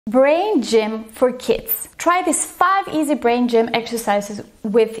Brain gym for kids. Try these 5 easy brain gym exercises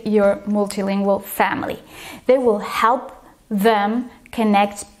with your multilingual family. They will help them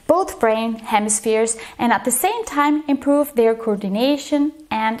connect both brain hemispheres and at the same time improve their coordination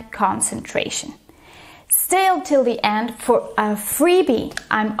and concentration. Stay until the end for a freebie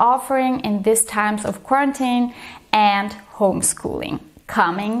I'm offering in these times of quarantine and homeschooling.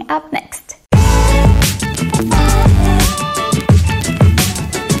 Coming up next.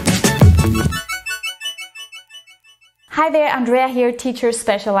 Hi there, Andrea here, teacher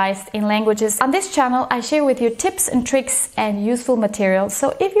specialized in languages. On this channel, I share with you tips and tricks and useful materials.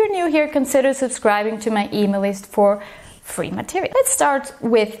 So if you're new here, consider subscribing to my email list for free material. Let's start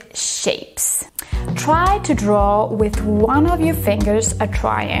with shapes. Try to draw with one of your fingers a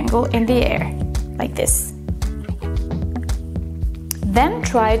triangle in the air, like this. Then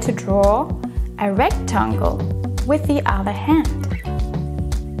try to draw a rectangle with the other hand.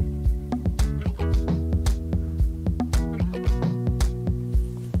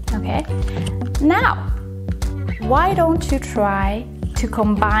 Okay, now, why don't you try to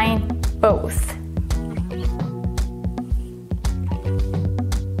combine both?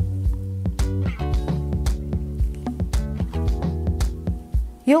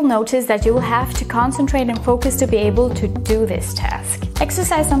 You'll notice that you will have to concentrate and focus to be able to do this task.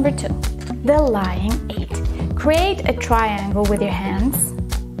 Exercise number 2, the lying 8. Create a triangle with your hands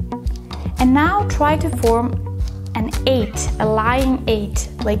and now try to form an 8, a lying 8,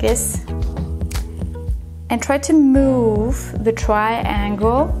 like this, and try to move the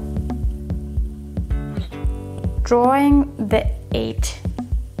triangle, drawing the 8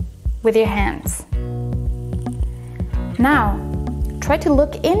 with your hands. Now, try to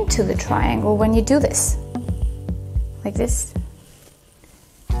look into the triangle when you do this, like this.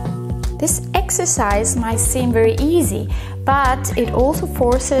 This exercise might seem very easy, but it also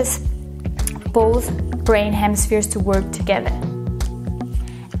forces both brain hemispheres to work together.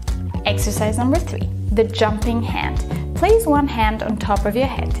 Exercise number 3, the jumping hand. Place one hand on top of your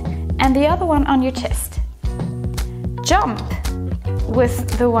head and the other one on your chest. Jump with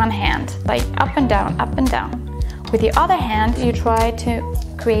the one hand, like up and down, up and down. With the other hand, you try to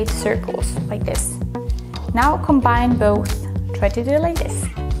create circles, like this. Now combine both. Try to do it like this.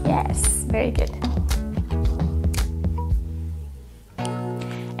 Yes, very good.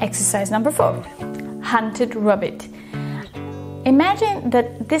 Exercise number 4. Hunted rabbit. Imagine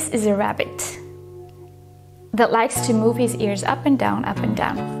that this is a rabbit that likes to move his ears up and down, up and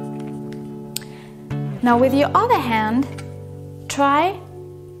down. Now with your other hand, try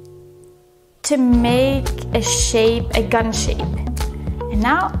to make a shape, a gun shape. And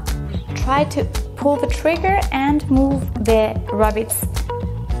now try to pull the trigger and move the rabbit's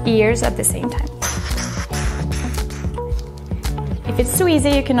ears at the same time. If it's too easy,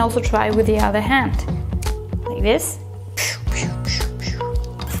 you can also try with the other hand, like this.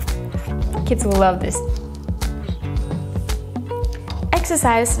 Kids will love this.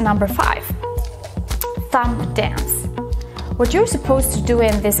 Exercise number 5, thumb dance. What you're supposed to do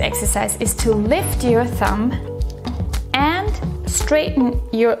in this exercise is to lift your thumb and straighten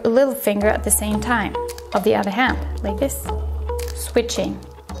your little finger at the same time of the other hand, like this, switching.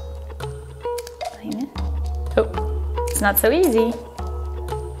 Oh, it's not so easy.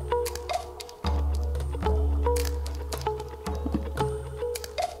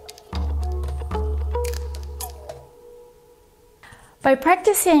 By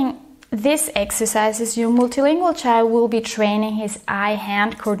practicing these exercises, your multilingual child will be training his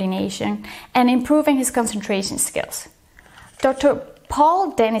eye-hand coordination and improving his concentration skills. Dr.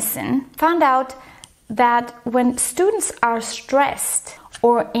 Paul Dennison found out that when students are stressed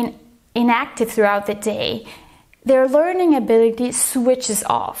or inactive throughout the day, their learning ability switches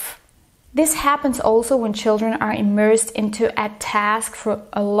off. This happens also when children are immersed into a task for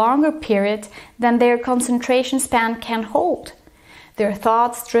a longer period than their concentration span can hold. Their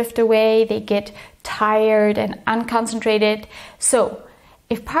thoughts drift away, they get tired and unconcentrated. So,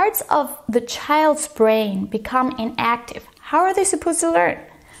 if parts of the child's brain become inactive, how are they supposed to learn?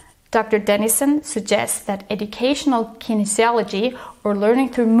 Dr. Dennison suggests that educational kinesiology, or learning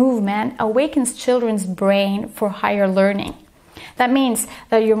through movement, awakens children's brain for higher learning. That means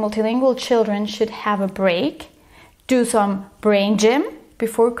that your multilingual children should have a break, do some brain gym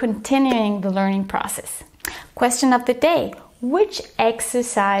before continuing the learning process. Question of the day: which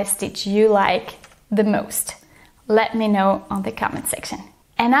exercise did you like the most? Let me know on the comment section.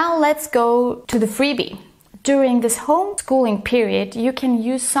 And now let's go to the freebie. During this homeschooling period, you can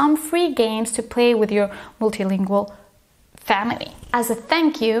use some free games to play with your multilingual family. As a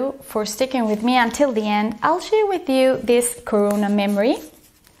thank you for sticking with me until the end, I'll share with you this Corona memory.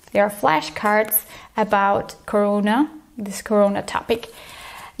 There are flashcards about Corona, this Corona topic.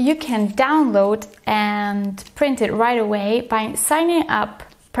 You can download and print it right away by signing up,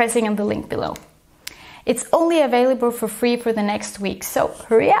 pressing on the link below. It's only available for free for the next week, so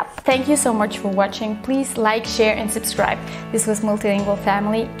hurry up! Thank you so much for watching. Please like, share and subscribe. This was Multilingual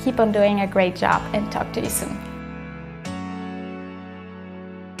Family. Keep on doing a great job and talk to you soon.